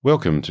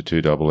Welcome to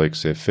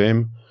 2XX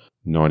FM,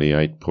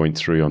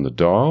 98.3 on the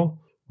dial.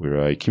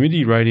 We're a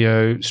community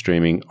radio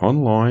streaming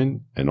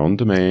online and on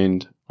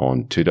demand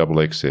on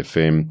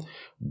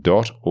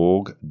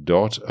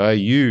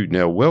 2XXFM.org.au.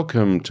 Now,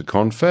 welcome to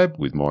Confab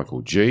with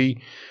Michael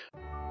G.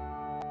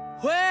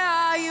 Where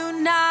are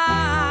you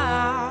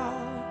now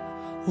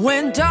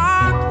when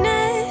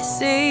darkness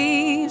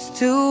seems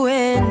to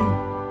win?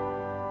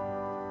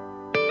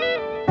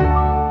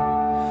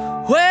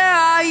 Where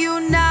are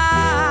you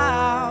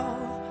now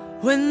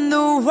when the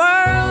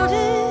world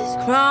is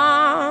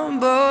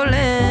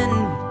crumbling?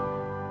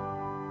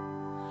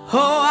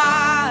 Oh,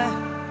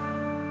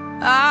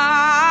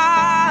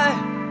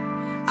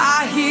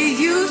 I hear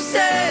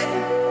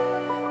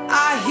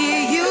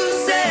you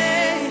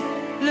say,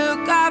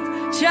 look up,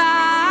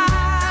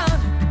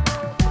 child.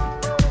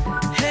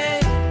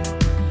 Hey,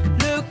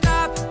 look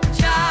up,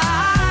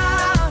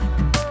 child.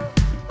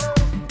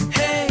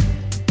 Hey,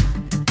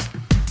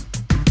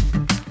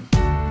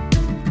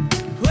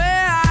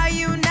 where are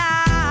you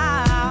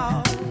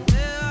now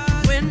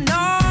when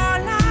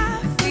all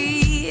I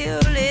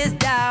feel is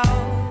doubt?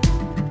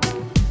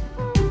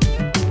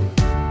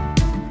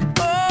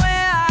 Oh,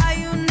 where are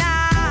you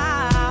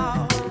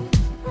now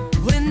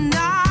when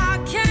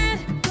I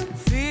can't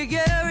figure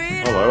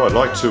it out? Hello, I'd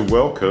like to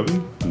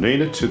welcome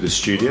Nina to the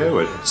studio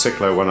at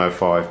Seclo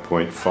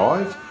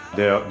 105.5.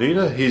 Now,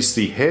 Nina is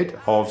the head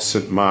of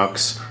St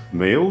Mark's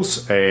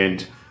Meals,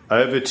 and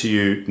over to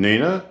you,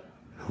 Nina.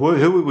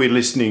 Who are we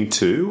listening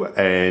to,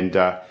 and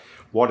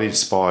what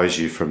inspires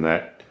you from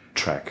that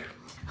track?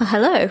 Oh,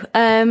 hello.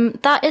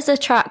 That is a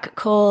track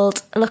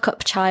called Look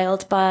Up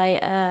Child by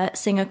a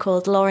singer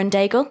called Lauren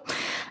Daigle.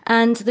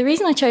 And the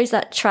reason I chose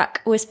that track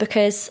was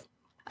because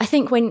I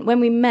think when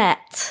we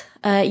met,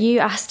 you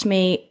asked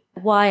me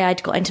why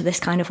I'd got into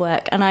this kind of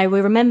work. And I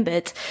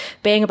remembered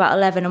being about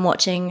 11 and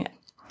watching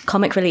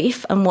Comic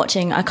Relief and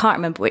watching, I can't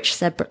remember which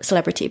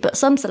celebrity, but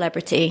some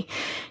celebrity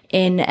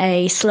in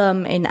a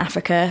slum in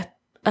Africa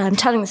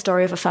telling the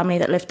story of a family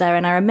that lived there.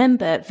 And I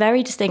remember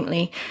very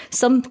distinctly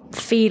some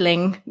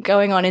feeling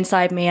going on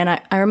inside me. And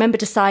I remember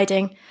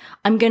deciding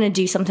I'm going to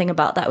do something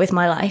about that with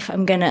my life.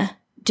 I'm going to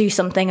do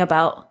something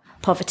about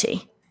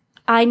poverty.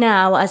 I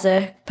now, as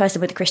a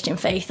person with a Christian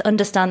faith,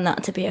 understand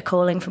that to be a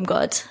calling from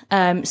God.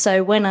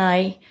 So when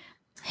I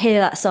hear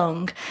that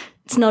song,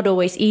 it's not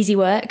always easy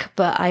work,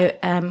 but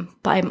I'm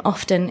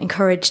often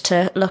encouraged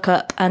to look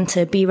up and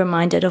to be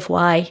reminded of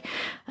why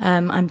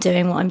I'm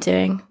doing what I'm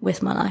doing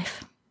with my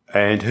life.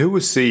 And who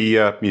was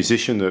the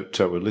musician that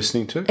we're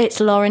listening to?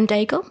 It's Lauren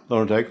Daigle.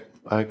 Lauren Daigle.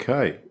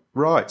 Okay,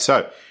 right.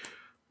 So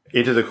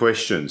into the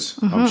questions.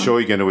 Mm-hmm. I'm sure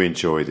you're going to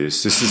enjoy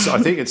this. I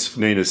think it's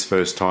Nina's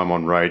first time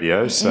on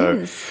radio,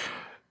 so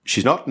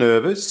she's not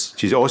nervous.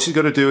 All she's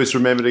got to do is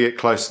remember to get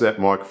close to that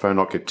microphone,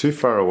 not get too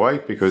far away,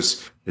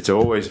 because it's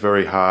always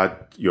very hard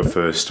your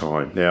first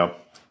time. Now,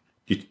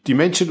 you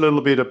mentioned a little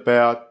bit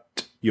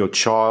about your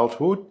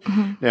childhood.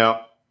 Mm-hmm.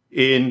 Now,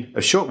 in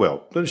a short,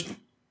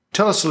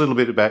 tell us a little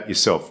bit about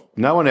yourself.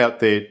 No one out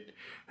there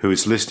who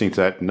is listening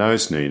to that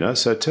knows Nina,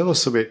 so tell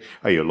us a bit.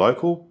 Are you a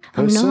local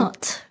person? I'm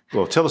not.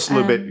 Well, tell us a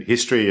little bit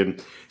history,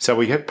 and so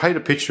we paint a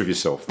picture of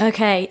yourself.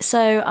 Okay,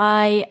 so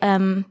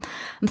I'm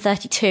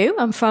 32.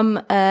 I'm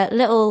from a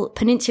little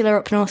peninsula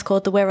up north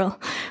called the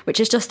Wirral, which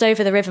is just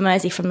over the River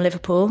Mersey from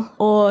Liverpool,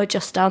 or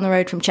just down the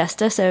road from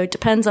Chester. So it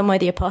depends on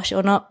whether you're posh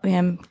or not.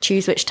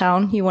 Choose which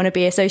town you want to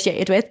be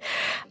associated with.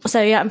 So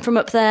yeah, I'm from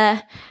up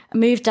there. I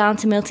moved down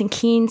to Milton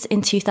Keynes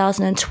in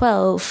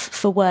 2012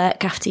 for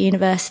work after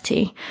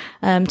university,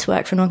 to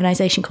work for an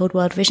organisation called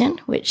World Vision,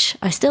 which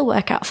I still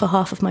work at for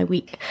half of my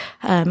week.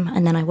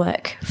 And then I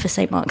work for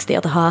St Mark's the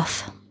other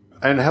half.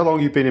 And how long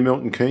have you been in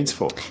Milton Keynes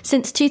for?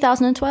 Since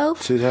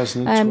 2012.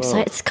 2012. So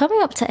it's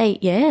coming up to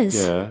 8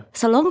 years. Yeah.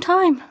 It's a long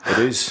time. It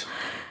is.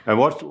 And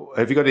what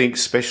have you got anything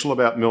special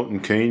about Milton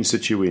Keynes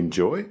that you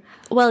enjoy?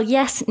 Well,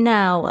 yes,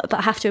 now, but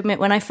I have to admit,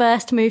 when I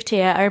first moved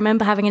here, I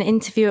remember having an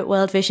interview at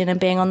World Vision and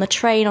being on the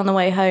train on the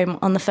way home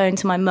on the phone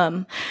to my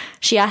mum.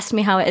 She asked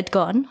me how it had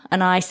gone,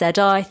 and I said,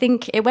 I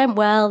think it went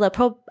well.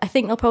 I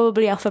think they'll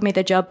probably offer me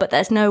the job, but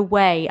there's no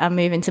way I'm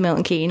moving to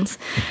Milton Keynes.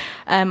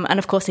 And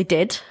of course they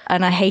did,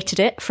 and I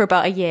hated it for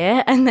about a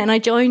year. And then I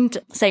joined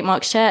St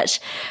Mark's Church,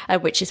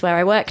 which is where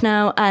I work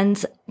now,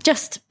 and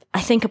I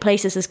think a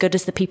place is as good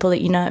as the people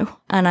that you know.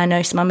 And I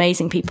know some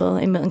amazing people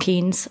in Milton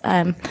Keynes.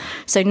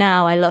 So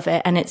now I love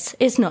it. And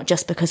it's not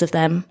just because of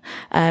them,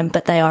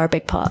 but they are a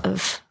big part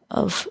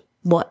of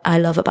what I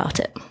love about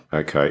it.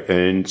 Okay.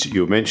 And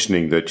you're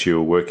mentioning that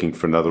you're working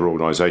for another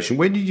organisation.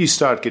 When did you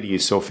start getting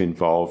yourself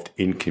involved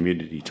in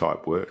community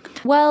type work?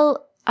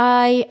 Well,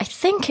 I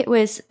think it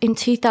was in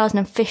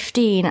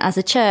 2015 as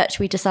a church,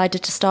 we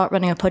decided to start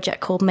running a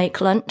project called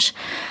Make Lunch.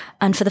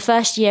 And for the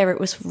first year, it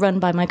was run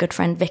by my good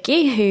friend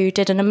Vicky, who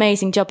did an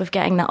amazing job of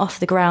getting that off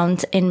the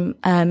ground in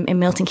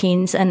Milton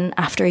Keynes. And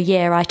after a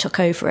year, I took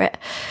over it,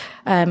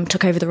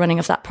 took over the running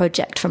of that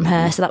project from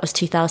her. So that was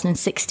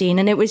 2016.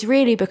 And it was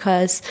really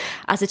because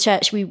as a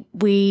church,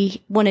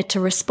 we wanted to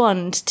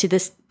respond to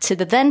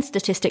the then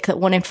statistic that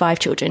 1 in 5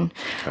 children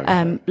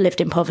lived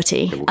in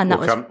poverty. We'll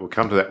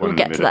come to that one in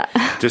a minute. We'll get to that.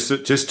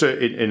 Just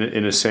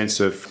in a sense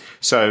of,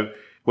 so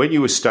when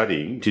you were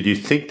studying, did you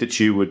think that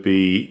you would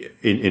be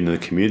in the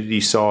community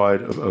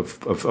side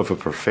of a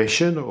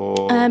profession,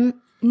 or?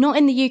 Not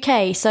in the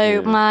UK.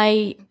 So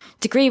my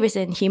degree was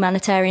in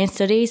humanitarian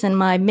studies, and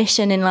my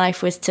mission in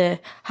life was to,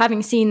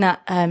 having seen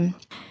that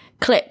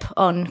clip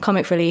on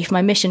Comic Relief,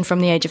 my mission from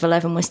the age of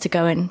 11 was to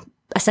go and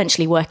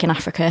essentially work in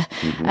Africa.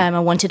 I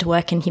wanted to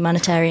work in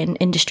humanitarian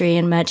industry,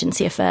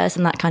 emergency affairs,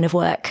 and that kind of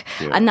work.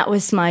 Yeah. And that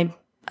was my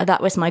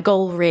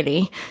goal,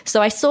 really.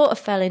 So I sort of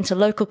fell into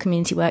local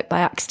community work by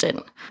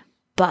accident,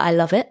 but I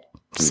love it.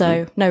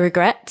 So no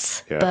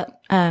regrets. Yeah.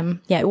 But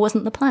it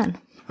wasn't the plan.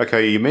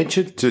 Okay, you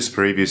mentioned just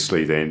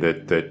previously then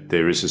that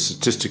there is a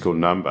statistical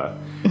number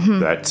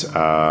that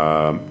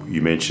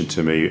you mentioned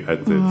to me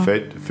at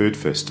the food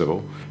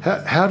festival.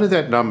 How did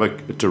that number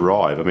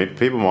derive? I mean,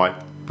 people might,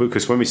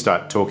 because when we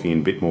start talking in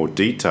a bit more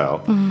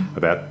detail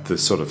about the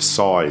sort of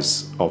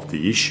size of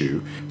the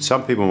issue,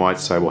 some people might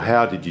say, well,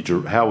 how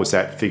was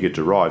that figure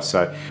derived?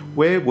 So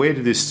where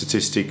did this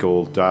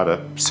statistical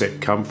data set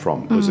come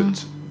from?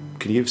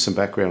 Can you give some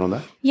background on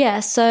that?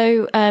 Yeah,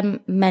 so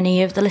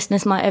many of the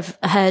listeners might have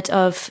heard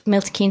of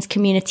Milton Keynes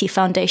Community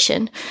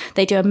Foundation.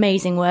 They do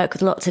amazing work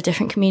with lots of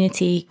different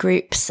community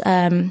groups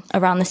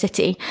around the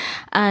city.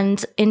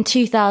 And in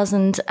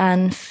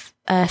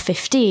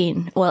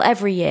 2015, well,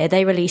 every year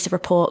they release a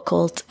report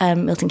called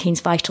Milton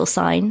Keynes Vital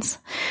Signs.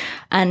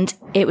 And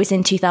it was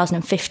in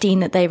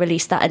 2015 that they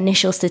released that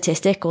initial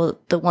statistic, or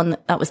the one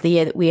that was the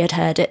year that we had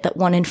heard it, that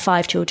 1 in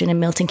 5 children in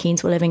Milton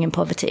Keynes were living in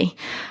poverty.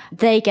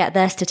 They get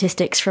their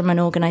statistics from an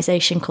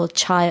organisation called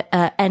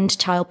End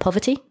Child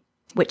Poverty,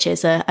 which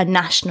is a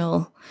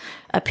national,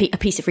 a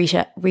piece of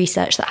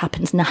research that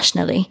happens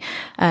nationally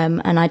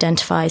and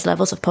identifies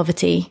levels of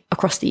poverty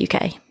across the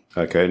UK.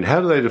 Okay, and how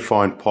do they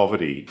define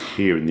poverty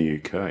here in the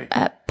UK?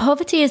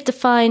 Poverty is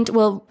defined,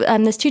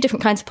 there's 2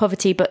 different kinds of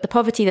poverty, but the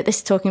poverty that this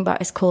is talking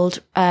about is called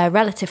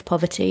relative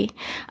poverty.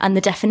 And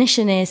the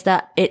definition is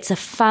that it's a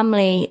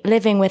family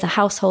living with a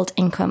household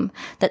income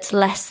that's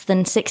less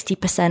than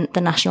 60% the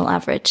national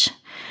average.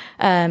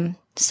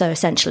 So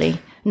essentially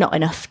not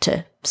enough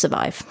to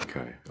survive.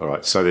 Okay, all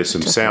right. So there's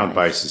some sound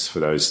basis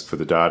for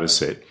the data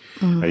set.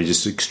 And you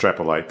just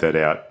extrapolate that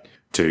out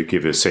to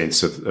give a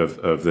sense of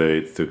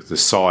the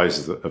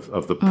size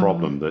of the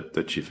problem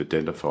that you've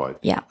identified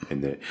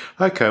in there.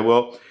 Okay,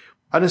 well,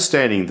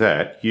 understanding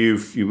that,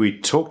 we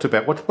talked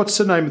about what's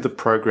the name of the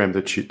program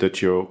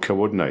that you're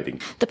coordinating?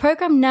 The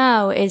program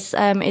now is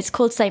it's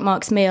called St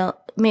Mark's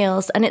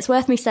Meals, and it's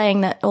worth me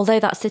saying that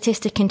although that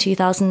statistic in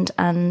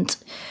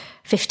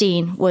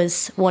 2015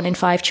 was 1 in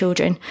 5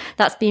 children,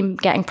 that's been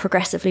getting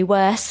progressively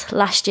worse.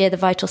 Last year, the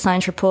Vital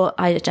Signs report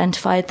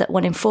identified that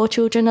 1 in 4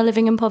 children are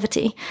living in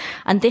poverty.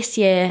 And this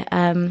year,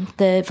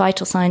 the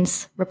Vital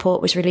Signs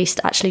report was released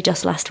actually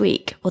just last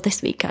week, or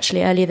this week,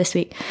 actually, earlier this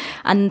week.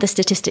 And the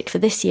statistic for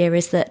this year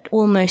is that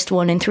almost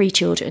 1 in 3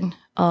 children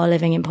are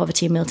living in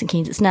poverty in Milton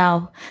Keynes. It's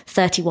now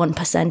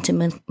 31% in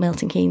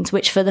Milton Keynes,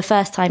 which for the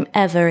first time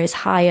ever is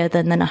higher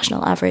than the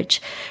national average,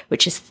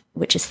 which is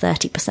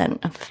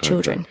 30% of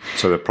children.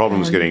 So the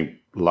problem's getting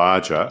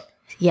larger,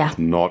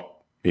 not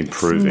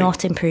improving. It's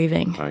not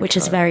improving, which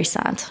is very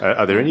sad.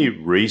 Are there any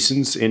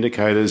reasons,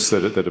 indicators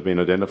that have been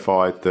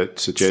identified that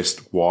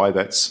suggest why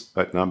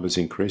that number's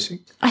increasing?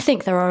 I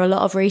think there are a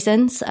lot of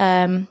reasons.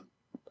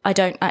 I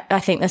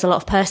think there's a lot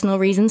of personal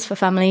reasons for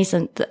families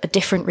and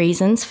different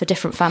reasons for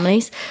different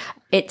families.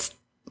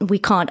 We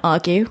can't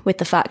argue with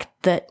the fact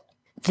that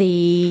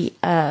the,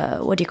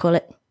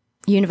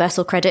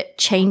 universal credit,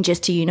 changes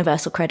to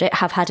universal credit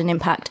have had an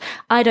impact.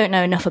 I don't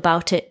know enough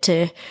about it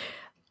to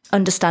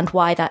understand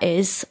why that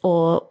is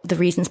or the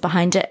reasons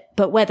behind it.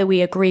 But whether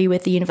we agree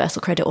with the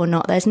universal credit or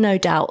not, there's no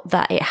doubt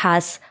that it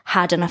has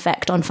had an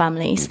effect on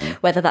families,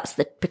 whether that's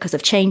because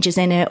of changes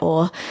in it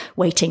or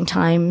waiting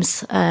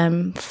times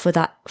for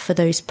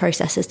those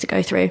processes to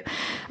go through.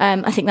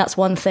 I think that's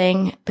one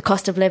thing. The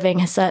cost of living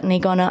has certainly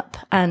gone up.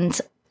 And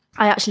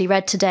I actually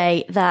read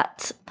today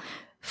that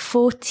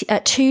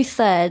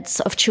 2/3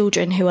 of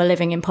children who are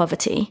living in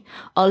poverty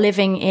are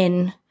living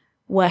in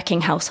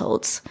working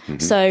households.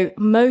 So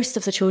most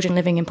of the children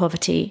living in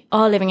poverty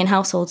are living in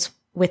households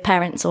with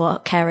parents or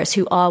carers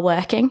who are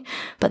working,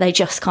 but they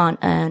just can't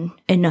earn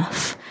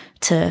enough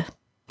to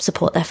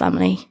support their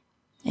family.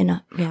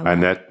 And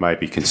that may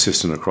be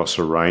consistent across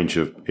a range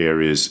of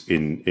areas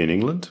in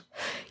England?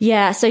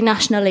 Yeah, so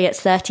nationally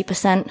it's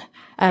 30%.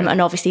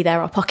 And obviously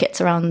there are pockets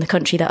around the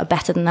country that are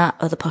better than that,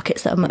 other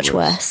pockets that are much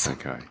worse.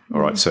 Okay.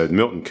 All right. So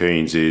Milton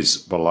Keynes is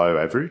below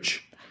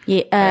average?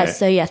 Yeah.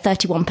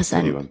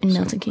 31% in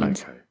Milton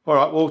Keynes. Okay. All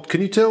right. Well,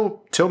 can you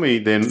tell me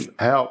then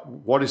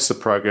what is the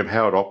program,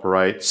 how it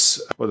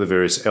operates, what are the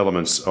various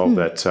elements of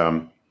that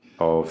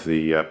of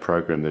the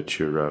program that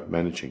you're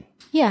managing?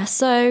 Yeah.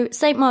 So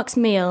St. Mark's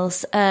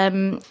Meals,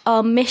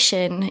 our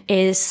mission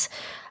is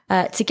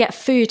to get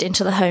food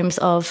into the homes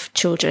of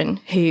children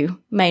who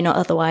may not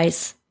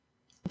otherwise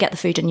get the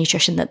food and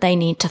nutrition that they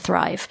need to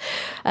thrive.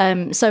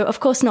 So, of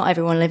course, not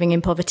everyone living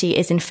in poverty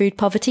is in food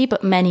poverty,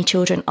 but many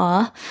children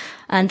are.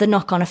 And the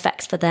knock-on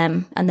effects for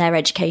them and their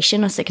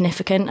education are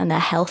significant, and their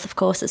health, of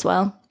course, as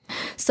well.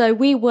 So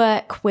we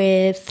work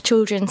with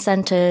children's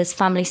centres,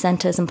 family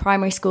centres and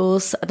primary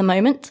schools at the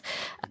moment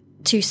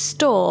to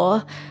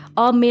store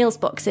our meals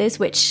boxes,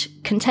 which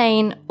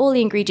contain all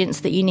the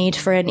ingredients that you need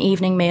for an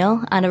evening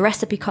meal and a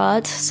recipe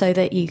card so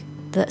that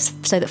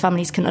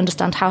families can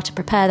understand how to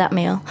prepare that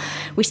meal.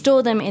 We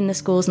store them in the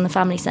schools and the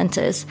family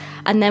centres,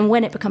 and then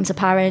when it becomes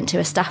apparent to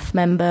a staff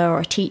member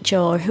or a teacher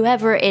or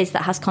whoever it is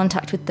that has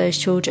contact with those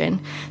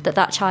children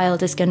that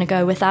child is going to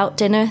go without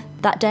dinner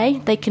that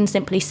day, they can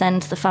simply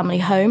send the family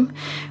home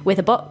with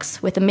a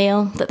box, with a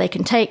meal that they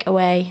can take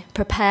away,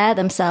 prepare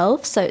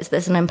themselves, so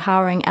there's an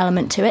empowering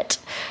element to it.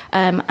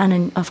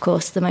 Of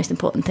course, the most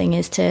important thing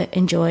is to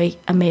enjoy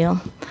a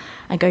meal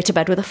and go to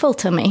bed with a full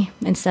tummy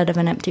instead of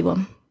an empty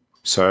one.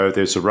 So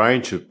there's a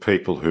range of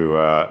people who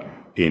are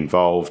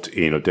involved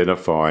in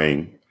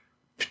identifying,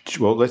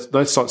 well,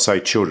 let's not say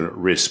children at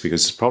risk,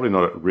 because it's probably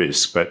not at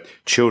risk, but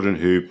children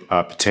who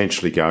are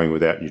potentially going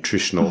without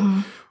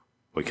nutritional,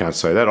 we can't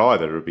say that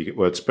either.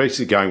 It's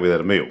basically going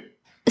without a meal.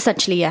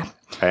 Essentially, yeah.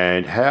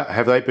 And how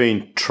have they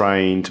been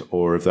trained,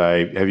 or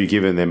have you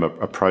given them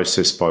a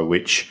process by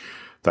which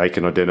they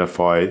can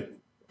identify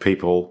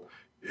people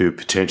who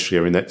potentially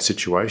are in that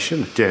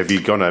situation? Have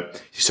you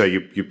so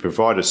you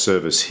provide a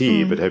service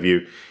here, but have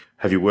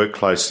you worked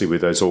closely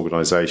with those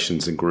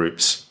organisations and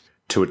groups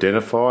to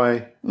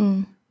identify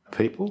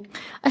people?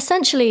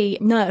 Essentially,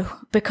 no,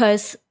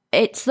 because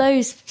it's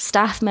those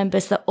staff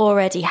members that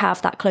already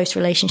have that close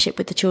relationship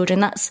with the children.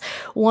 That's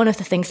one of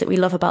the things that we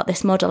love about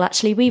this model.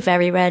 Actually, we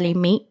very rarely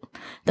meet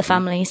the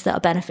families that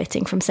are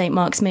benefiting from St.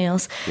 Mark's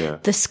Meals. Yeah.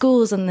 The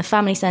schools and the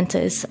family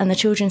centres and the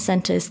children's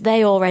centres,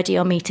 they already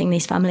are meeting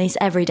these families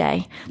every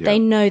day. Yeah. They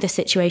know the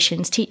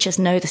situations. Teachers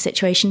know the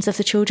situations of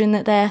the children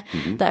that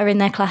are in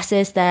their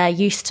classes. They're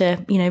used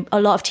to, a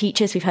lot of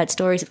teachers, we've heard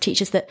stories of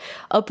teachers that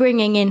are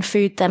bringing in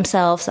food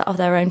themselves out of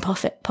their own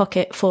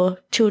pocket for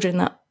children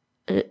that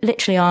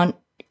literally aren't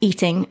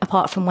eating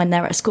apart from when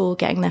they're at school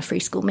getting their free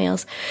school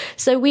meals.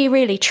 So we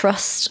really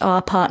trust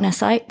our partner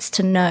sites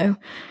to know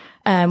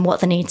what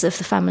the needs of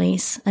the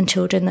families and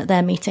children that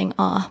they're meeting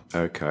are.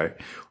 Okay.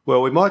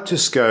 Well, we might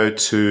just go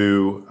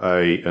to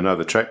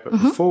another track, but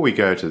before we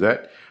go to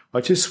that, I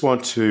just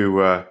want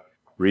to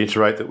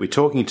reiterate that we're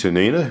talking to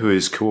Nina, who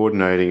is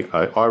coordinating,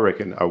 I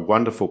reckon, a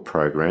wonderful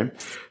program.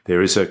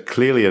 There is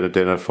clearly an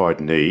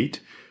identified need.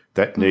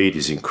 That need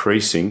is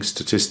increasing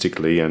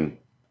statistically. And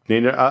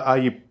Nina, are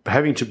you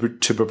having to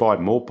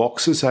provide more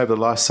boxes over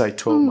the last, say,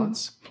 12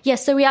 months?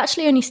 Yes, so we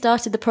actually only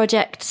started the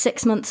project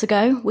 6 months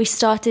ago. We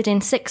started in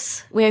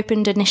 6. We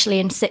opened initially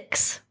in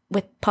 6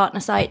 with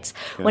partner sites.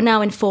 Yeah. We're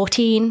now in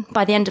 14.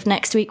 By the end of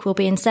next week, we'll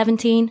be in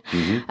 17.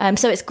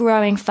 So it's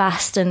growing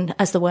fast. And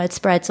as the word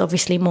spreads,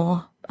 obviously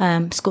more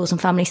schools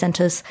and family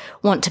centres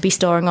want to be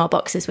storing our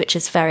boxes, which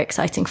is very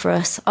exciting for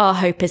us. Our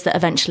hope is that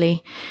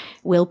eventually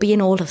we'll be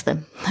in all of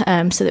them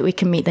so that we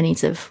can meet the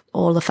needs of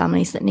all the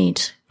families that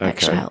need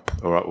extra help.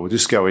 All right, we'll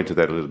just go into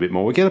that a little bit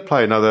more. We're going to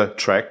play another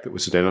track that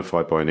was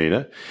identified by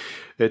Nina.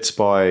 It's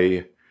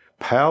by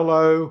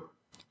Paolo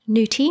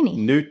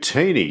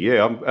Nutini.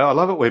 Yeah, I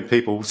love it when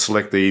people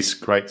select these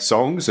great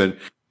songs, and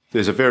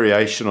there's a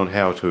variation on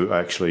how to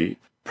actually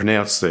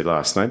pronounce their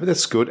last name, but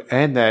that's good.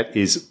 And that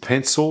is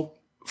Pencil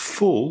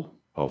Full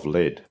of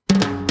Lead.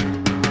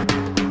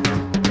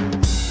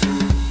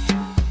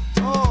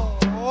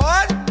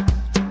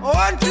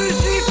 One, two,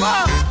 three,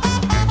 four.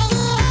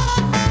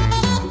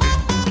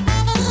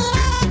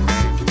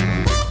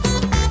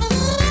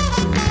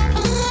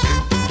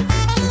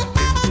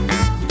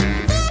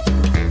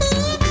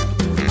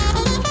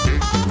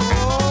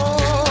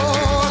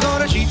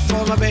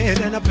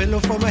 And a pillow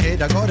for my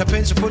head. I got a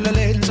pencil full of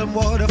lead and some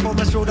water for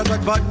my throat. I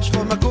got buttons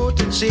for my coat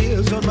and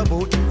sails on my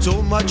boat.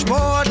 So much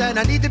more than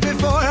I needed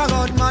before. I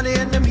got money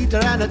in the meter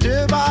and a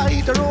turbo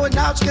heater. Oh, and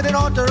now it's getting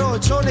on the road.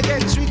 It's only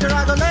getting sweeter.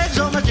 I got legs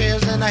on my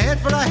chairs and a head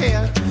for a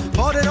hair.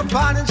 Holding a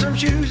pan and some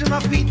shoes in my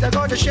feet. I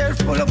got a shelf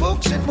full of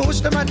books and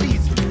most of my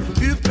teeth.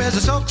 Few pairs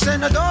of socks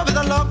and a door with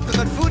a lock. I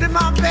got food in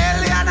my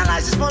belly and a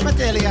license for my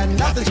telly. And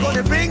nothing's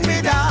gonna bring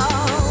me down.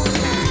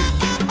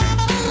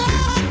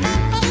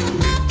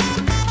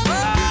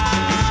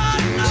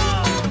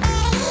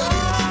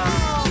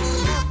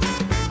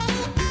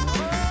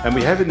 And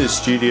we have in the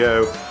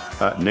studio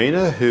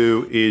Nina,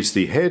 who is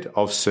the head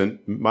of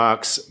St.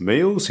 Mark's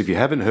Meals. If you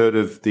haven't heard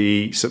of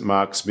the St.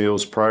 Mark's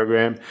Meals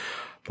program,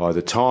 by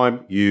the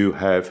time you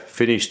have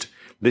finished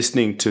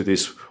listening to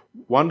this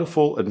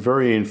wonderful and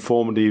very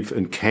informative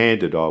and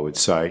candid, I would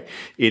say,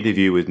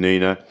 interview with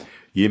Nina,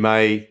 you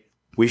may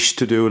wish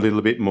to do a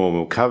little bit more.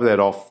 We'll cover that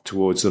off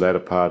towards the latter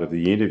part of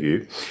the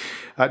interview.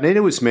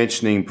 Nina was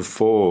mentioning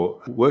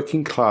before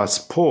working class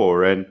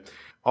poor, and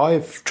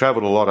I've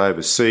travelled a lot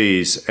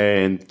overseas,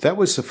 and that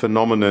was a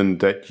phenomenon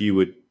that you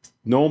would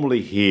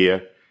normally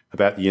hear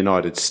about the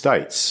United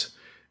States.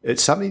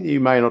 It's something that you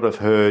may not have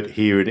heard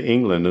here in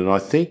England, and I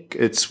think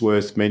it's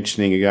worth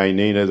mentioning again,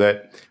 Nina,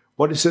 that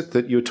what is it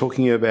that you're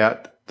talking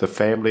about, the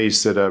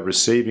families that are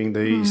receiving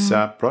these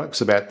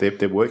products, about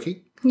their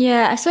working?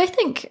 Yeah, so I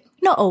think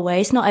not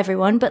always, not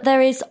everyone, but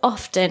there is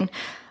often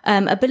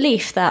a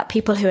belief that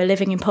people who are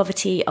living in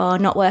poverty are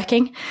not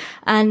working,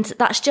 and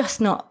that's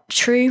just not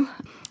true.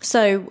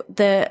 So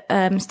the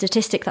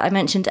statistic that I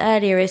mentioned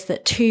earlier is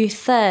that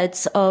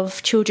 2/3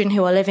 of children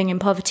who are living in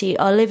poverty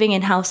are living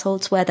in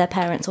households where their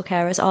parents or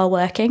carers are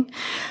working,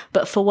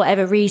 but for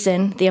whatever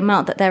reason, the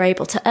amount that they're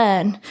able to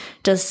earn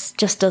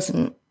just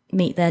doesn't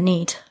meet their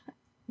need.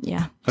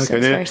 Yeah, okay, so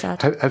it's now, very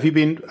sad.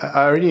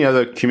 Are any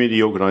other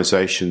community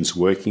organisations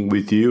working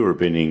with you or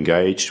been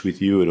engaged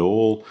with you at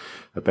all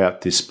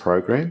about this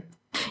program?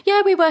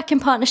 Yeah, we work in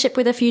partnership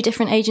with a few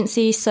different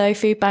agencies. So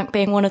Food Bank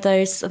being one of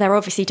those, they're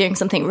obviously doing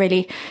something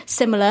really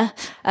similar.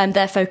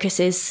 Their focus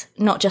is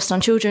not just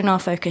on children, our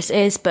focus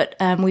is, but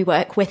we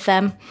work with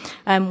them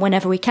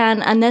whenever we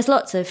can. And there's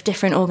lots of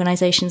different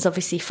organisations,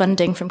 obviously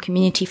funding from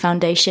Community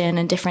Foundation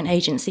and different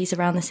agencies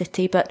around the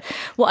city. But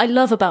what I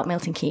love about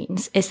Milton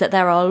Keynes is that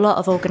there are a lot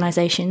of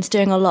organisations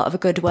doing a lot of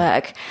good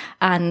work,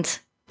 and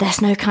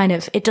there's no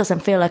it doesn't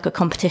feel like a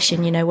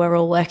competition, we're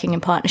all working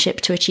in partnership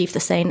to achieve the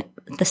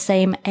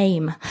same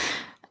aim.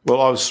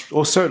 Well, I was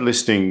also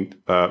listening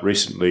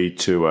recently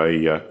to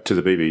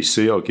the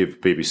BBC. I'll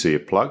give BBC a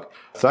plug.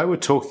 They were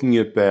talking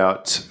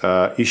about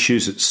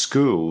issues at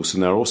schools,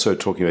 and they're also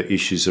talking about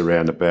issues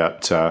around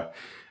about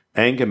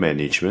anger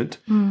management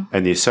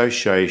and the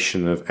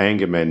association of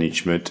anger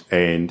management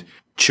and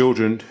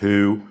children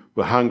who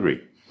were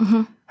hungry.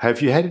 Mm-hmm.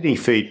 Have you had any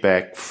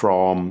feedback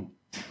from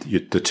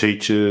the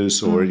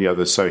teachers or any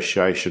other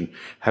association?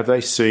 Have they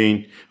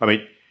seen, are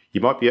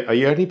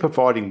you only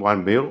providing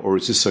one meal, or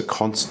is this a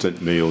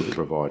constant meal that you're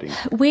providing?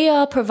 We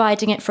are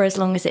providing it for as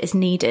long as it is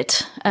needed.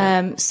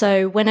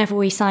 So whenever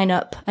we sign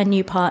up a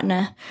new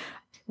partner,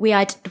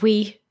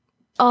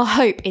 our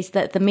hope is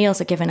that the meals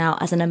are given out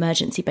as an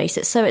emergency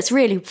basis. So it's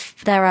really,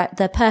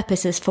 the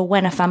purpose is for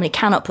when a family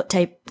cannot put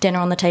dinner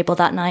on the table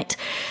that night,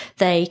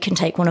 they can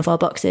take one of our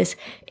boxes.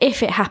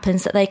 If it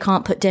happens that they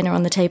can't put dinner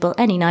on the table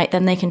any night,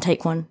 then they can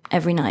take one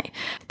every night.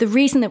 The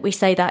reason that we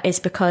say that is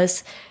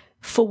because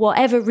for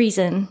whatever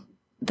reason,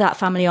 that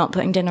family aren't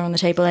putting dinner on the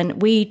table,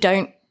 and we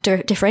don't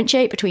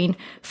differentiate between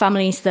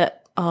families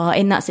that are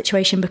in that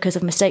situation because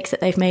of mistakes that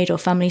they've made or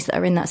families that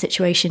are in that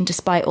situation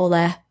despite all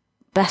their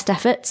best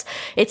efforts.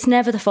 It's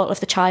never the fault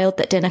of the child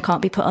that dinner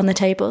can't be put on the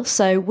table.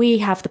 So we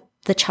have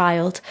the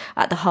child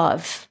at the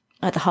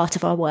heart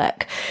of our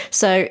work.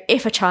 So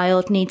if a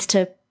child needs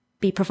to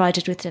be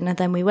provided with dinner,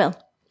 then we will.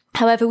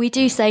 However, we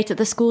do say to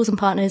the schools and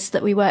partners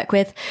that we work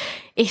with,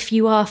 if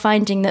you are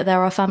finding that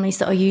there are families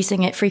that are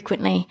using it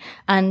frequently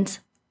and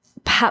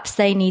perhaps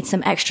they need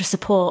some extra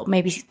support,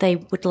 maybe they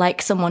would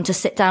like someone to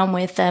sit down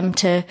with them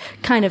to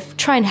kind of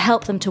try and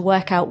help them to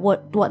work out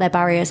what their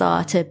barriers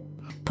are to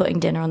putting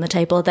dinner on the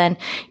table, then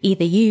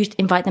either you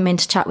invite them in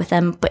to chat with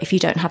them, but if you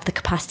don't have the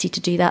capacity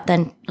to do that,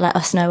 then let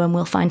us know and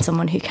we'll find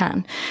someone who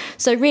can.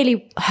 So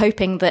really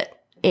hoping that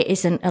it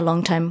isn't a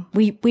long-term,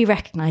 we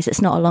recognise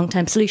it's not a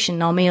long-term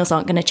solution. Our meals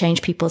aren't going to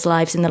change people's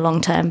lives in the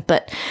long term,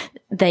 but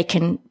they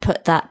can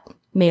put that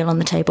meal on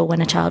the table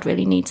when a child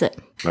really needs it.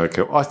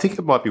 Okay. I think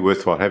it might be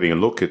worthwhile having a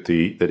look at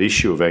that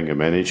issue of anger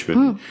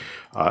management.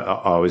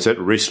 I was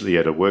recently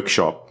at a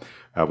workshop.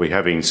 We're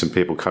having some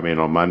people come in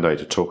on Monday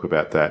to talk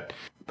about that.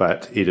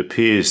 But it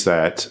appears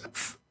that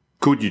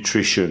good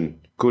nutrition,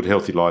 good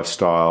healthy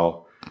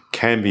lifestyle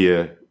can be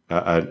a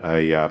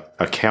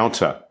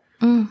counter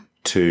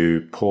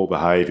to poor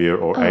behaviour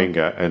or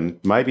anger, and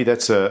maybe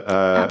that's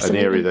an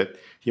area that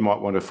you might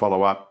want to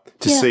follow up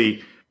to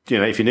see.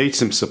 If you need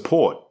some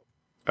support,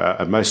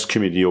 and most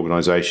community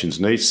organisations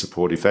need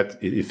support.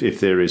 If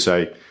there is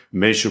a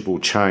measurable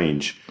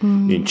change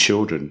in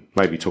children,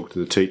 maybe talk to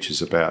the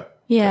teachers about.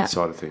 Yeah. That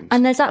side of things.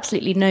 And there's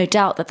absolutely no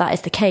doubt that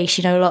is the case.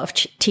 A lot of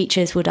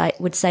teachers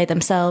would say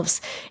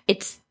themselves,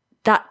 it's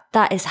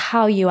that is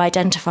how you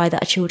identify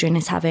that a children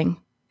is having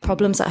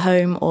problems at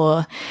home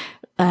or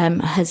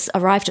has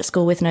arrived at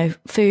school with no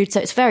food.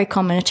 So it's very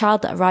common, a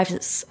child that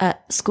arrives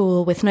at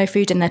school with no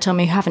food in their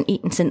tummy, who haven't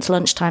eaten since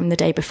lunchtime the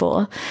day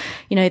before.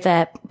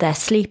 They're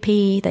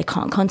sleepy, they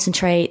can't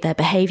concentrate, their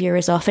behaviour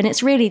is off. And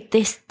it's really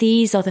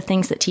these are the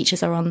things that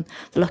teachers are on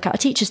the lookout.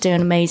 Teachers do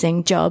an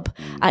amazing job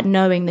at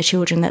knowing the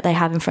children that they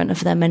have in front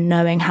of them and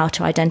knowing how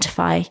to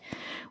identify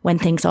when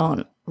things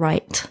aren't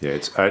right. Yeah,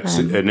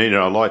 and Nina,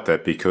 I like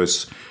that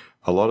because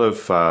a lot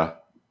of,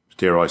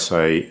 dare I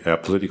say, our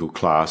political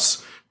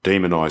class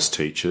demonise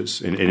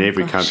teachers in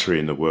every country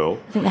in the world.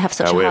 I think they have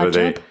such a hard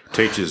job.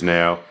 Teachers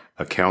now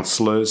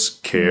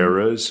counsellors,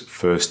 carers,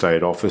 first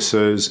aid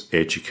officers,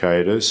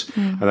 educators,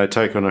 and they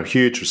take on a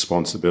huge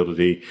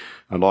responsibility.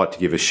 I'd like to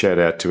give a shout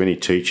out to any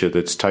teacher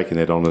that's taken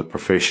that on as a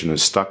profession and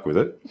stuck with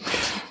it.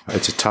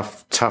 It's a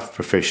tough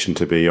profession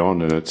to be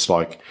on, and it's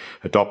like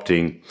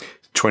adopting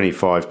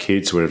 25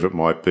 kids, whatever it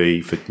might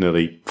be, for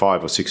nearly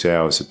 5 or 6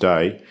 hours a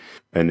day,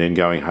 and then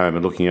going home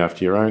and looking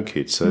after your own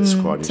kids. So that's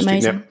quite interesting.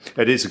 Amazing.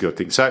 Now, it is a good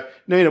thing. So,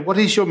 Nina, what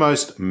is your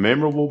most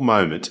memorable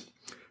moment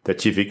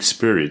that you've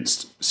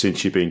experienced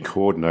since you've been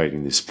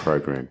coordinating this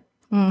program?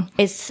 I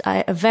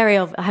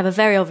have a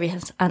very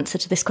obvious answer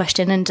to this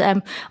question,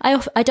 and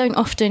I don't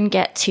often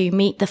get to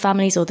meet the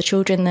families or the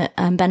children that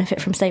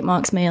benefit from St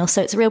Mark's meals,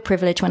 so it's a real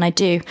privilege when I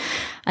do.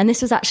 And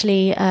this was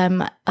actually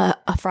a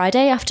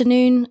Friday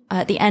afternoon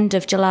at the end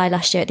of July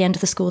last year, at the end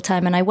of the school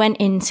term, and I went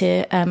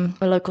into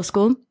a local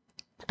school.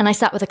 And I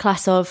sat with a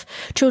class of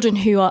children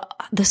who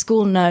the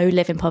school know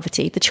live in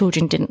poverty. The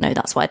children didn't know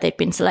that's why they'd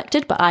been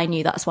selected, but I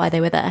knew that's why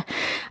they were there.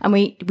 And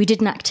we did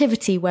an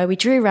activity where we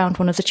drew around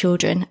one of the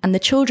children, and the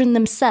children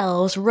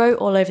themselves wrote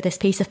all over this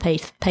piece of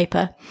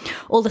paper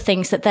all the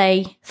things that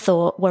they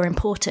thought were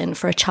important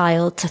for a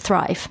child to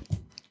thrive.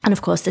 And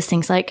of course, there's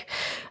things like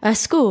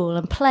school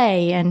and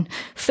play and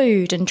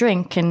food and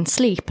drink and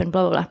sleep and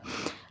blah, blah, blah.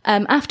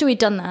 After we'd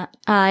done that,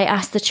 I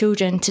asked the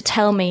children to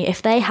tell me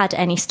if they had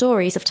any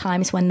stories of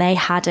times when they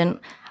hadn't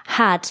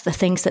had the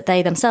things that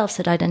they themselves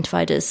had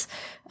identified as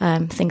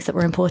things that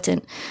were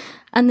important.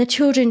 And the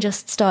children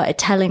just started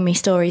telling me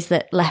stories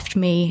that left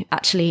me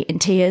actually in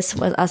tears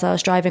as I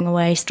was driving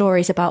away,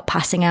 stories about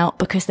passing out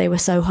because they were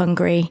so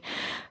hungry,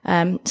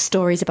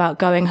 stories about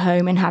going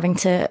home and having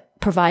to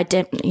provide,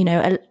 9,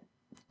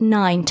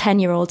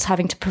 10-year-olds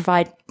having to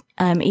provide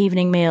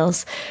evening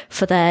meals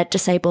for their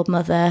disabled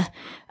mother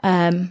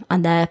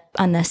and their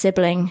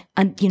sibling,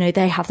 and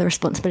they have the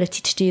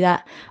responsibility to do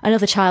that.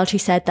 Another child who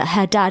said that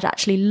her dad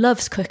actually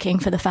loves cooking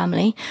for the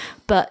family,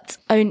 but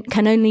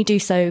can only do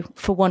so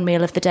for one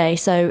meal of the day.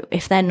 So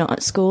if they're not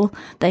at school,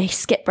 they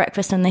skip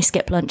breakfast and they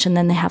skip lunch, and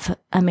then they have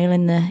a meal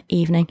in the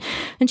evening.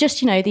 And just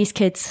these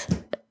kids,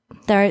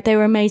 they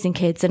were amazing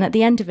kids. And at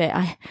the end of it,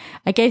 I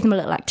gave them a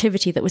little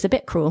activity that was a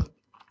bit cruel.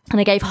 And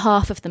I gave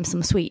half of them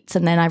some sweets,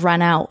 and then I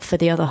ran out for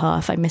the other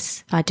half. I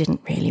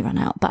didn't really run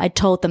out, but I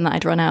told them that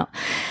I'd run out.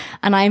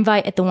 And I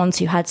invited the ones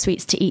who had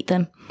sweets to eat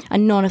them,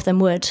 and none of them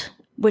would,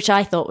 which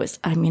I thought was,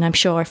 I'm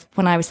sure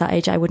when I was that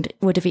age, I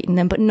would have eaten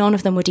them, but none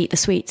of them would eat the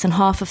sweets. And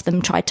half of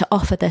them tried to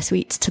offer their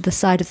sweets to the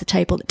side of the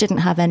table that didn't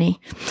have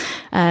any.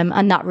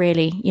 And that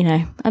really,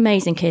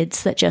 amazing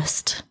kids that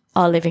just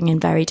are living in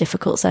very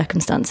difficult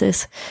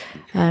circumstances,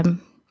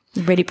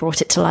 really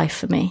brought it to life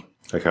for me.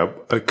 Okay,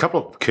 a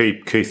couple of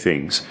key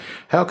things.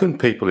 How can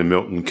people in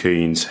Milton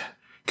Keynes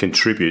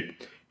contribute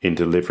in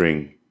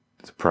delivering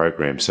the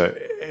program? So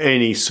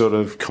any sort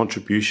of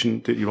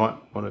contribution that you might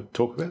want to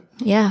talk about?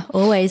 Yeah,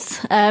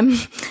 always.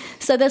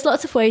 So there's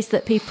lots of ways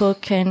that people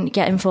can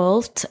get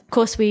involved. Of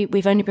course,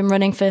 we've only been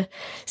running for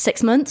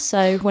 6 months,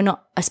 so we're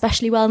not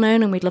especially well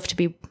known, and we'd love to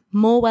be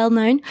more well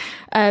known.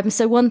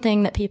 So one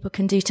thing that people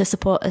can do to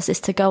support us is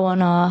to go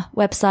on our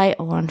website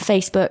or on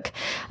Facebook,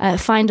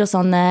 find us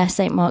on there,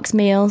 St Mark's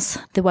Meals.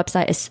 The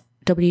website is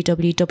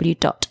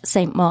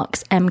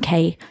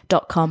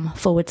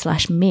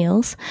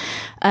www.stmarksmk.com/meals,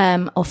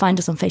 or find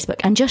us on Facebook,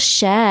 and just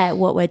share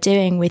what we're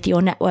doing with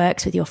your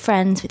networks, with your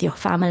friends, with your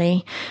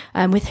family,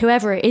 with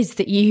whoever it is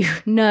that you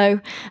know,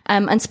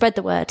 and spread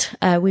the word.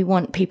 We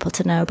want people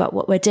to know about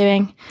what we're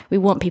doing. We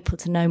want people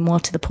to know, more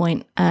to the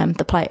point,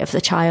 the plight of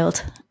the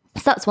child.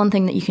 So that's one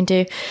thing that you can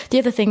do. The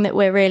other thing that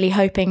we're really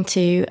hoping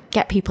to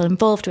get people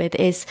involved with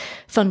is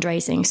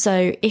fundraising.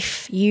 So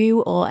if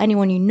you or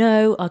anyone you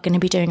know are going to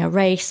be doing a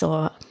race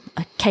or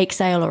a cake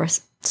sale or a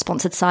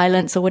sponsored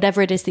silence or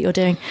whatever it is that you're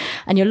doing,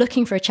 and you're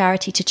looking for a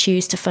charity to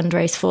choose to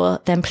fundraise for,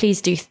 then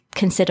please do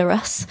consider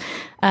us.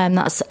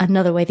 That's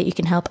another way that you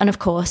can help. And of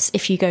course,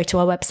 if you go to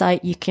our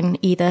website, you can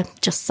either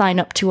just sign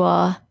up to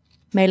our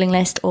mailing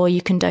list or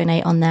you can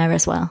donate on there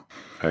as well.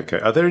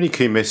 Okay. Are there any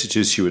key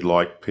messages you would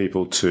like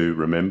people to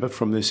remember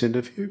from this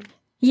interview?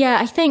 Yeah,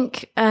 I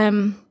think,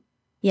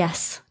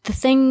 yes. The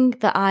thing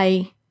that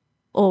I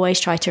always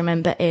try to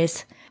remember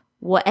is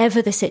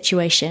whatever the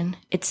situation,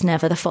 it's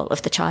never the fault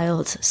of the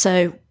child.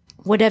 So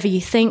whatever you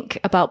think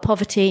about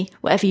poverty,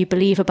 whatever you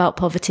believe about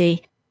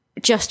poverty,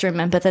 just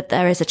remember that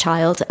there is a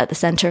child at the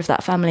centre of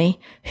that family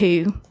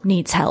who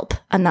needs help.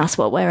 And that's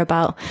what we're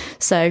about.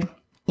 So,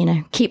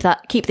 keep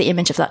the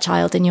image of that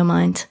child in your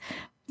mind.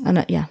 And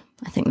I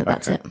think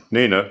that's it.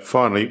 Nina,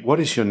 finally, what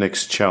is your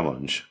next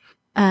challenge?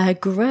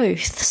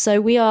 Growth. So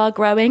we are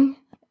growing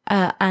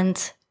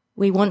and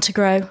we want to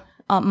grow.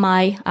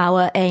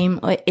 Our aim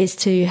is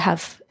to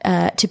have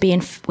to be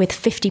with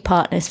 50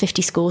 partners,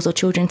 50 schools or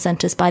children's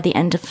centres by the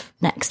end of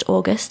next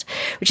August,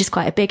 which is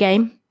quite a big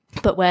aim,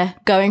 but we're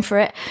going for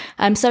it.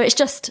 So it's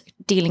just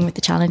dealing with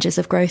the challenges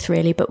of growth,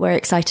 really, but we're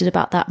excited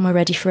about that and we're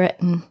ready for it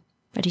and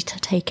ready to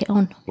take it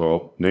on.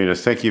 Well, Nina,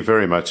 thank you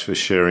very much for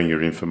sharing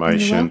your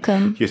information,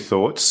 your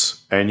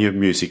thoughts and your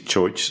music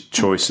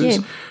choices,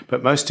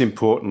 but most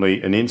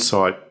importantly, an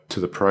insight to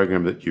the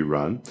program that you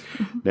run.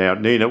 Now,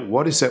 Nina,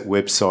 what is that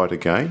website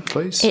again,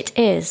 please? It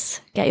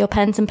is, get your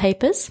pens and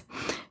papers,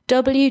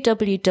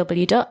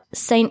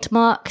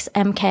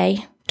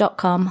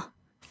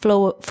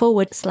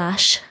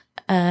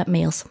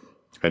 www.stmarksmk.com/meals.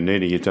 And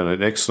Nina, you've done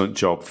an excellent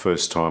job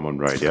first time on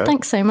radio.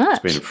 Thanks so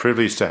much. It's been a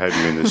privilege to have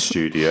you in the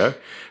studio.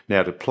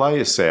 Now, to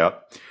play us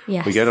out,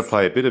 Yes. we're going to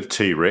play a bit of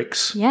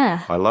T-Rex.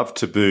 Yeah. I Love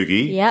to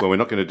Boogie. Yep. Well, we're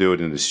not going to do it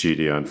in the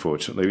studio,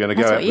 unfortunately. We're going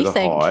to That's go what out you with a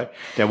think. high.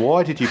 Now,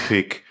 why did you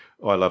pick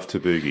I Love to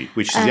Boogie,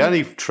 which is the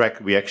only track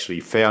we actually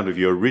found of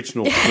your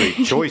original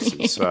 3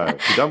 choices? So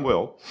you've done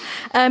well.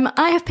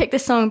 I have picked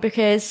this song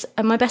because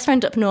my best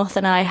friend up north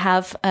and I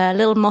have a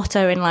little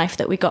motto in life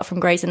that we got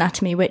from Grey's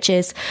Anatomy, which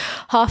is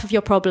half of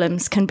your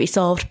problems can be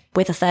solved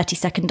with a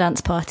 30-second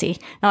dance party.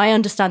 Now, I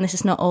understand this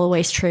is not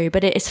always true,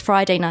 but it is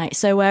Friday night.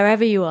 So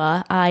wherever you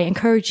are, I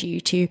encourage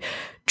you to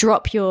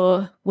drop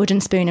your wooden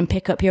spoon and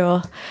pick up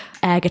your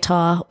air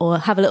guitar or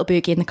have a little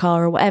boogie in the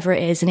car or whatever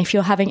it is. And if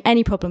you're having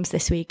any problems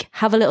this week,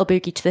 have a little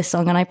boogie to this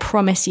song and I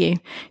promise you,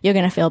 you're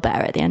going to feel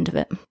better at the end of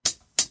it.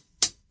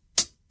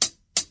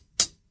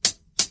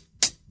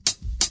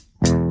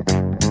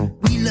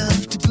 We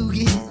love to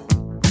boogie.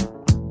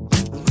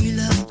 We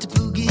love to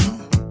boogie.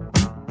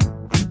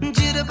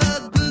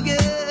 Jitterbug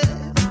boogie.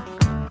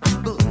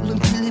 Bowling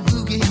Billy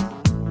boogie.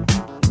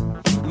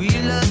 We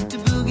love to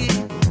boogie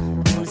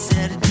on a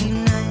Saturday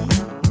night.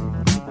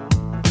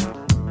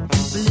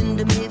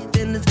 Belinda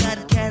Mayfinder's got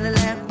a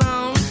Cadillac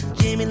bone.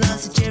 Jamie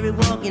lost a cherry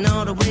walking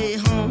all the way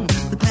home.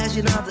 The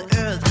passion of the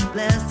earth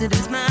blasted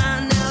his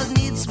mind. Now his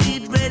need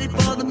sweet ready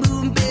for the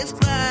moon bass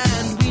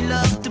grind. We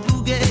love to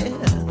boogie.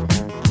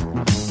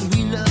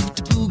 We love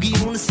to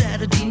boogie on a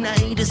Saturday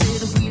night. I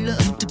said we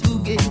love to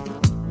boogie.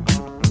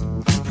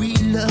 We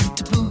love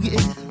to boogie.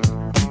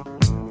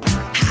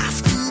 High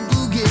school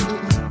boogie.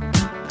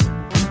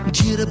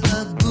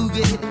 Jitterbug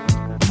boogie.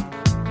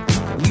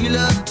 We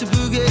love to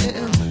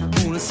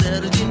boogie on a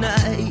Saturday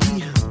night.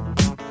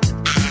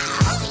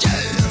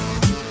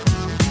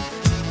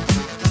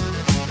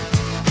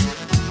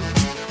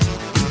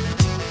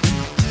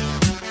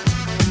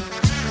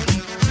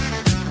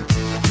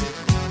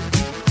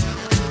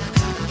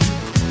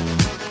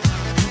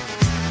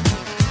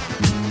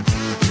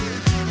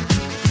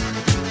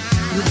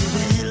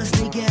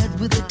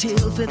 With a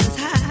tail feathers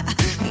high,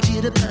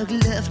 jitterbug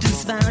left and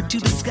smiled to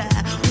the sky.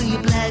 With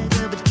your black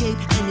velvet cape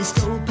and your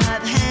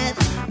stovepipe hat,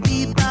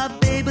 bebop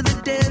baby,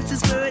 the dance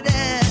is where it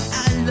at.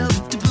 I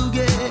love to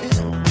boogie,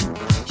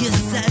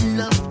 yes I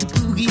love to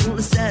boogie on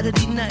a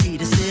Saturday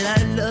night. I said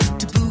I love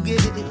to boogie,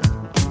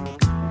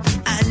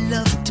 I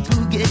love to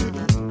boogie,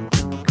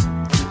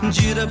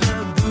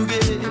 jitterbug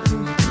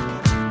boogie.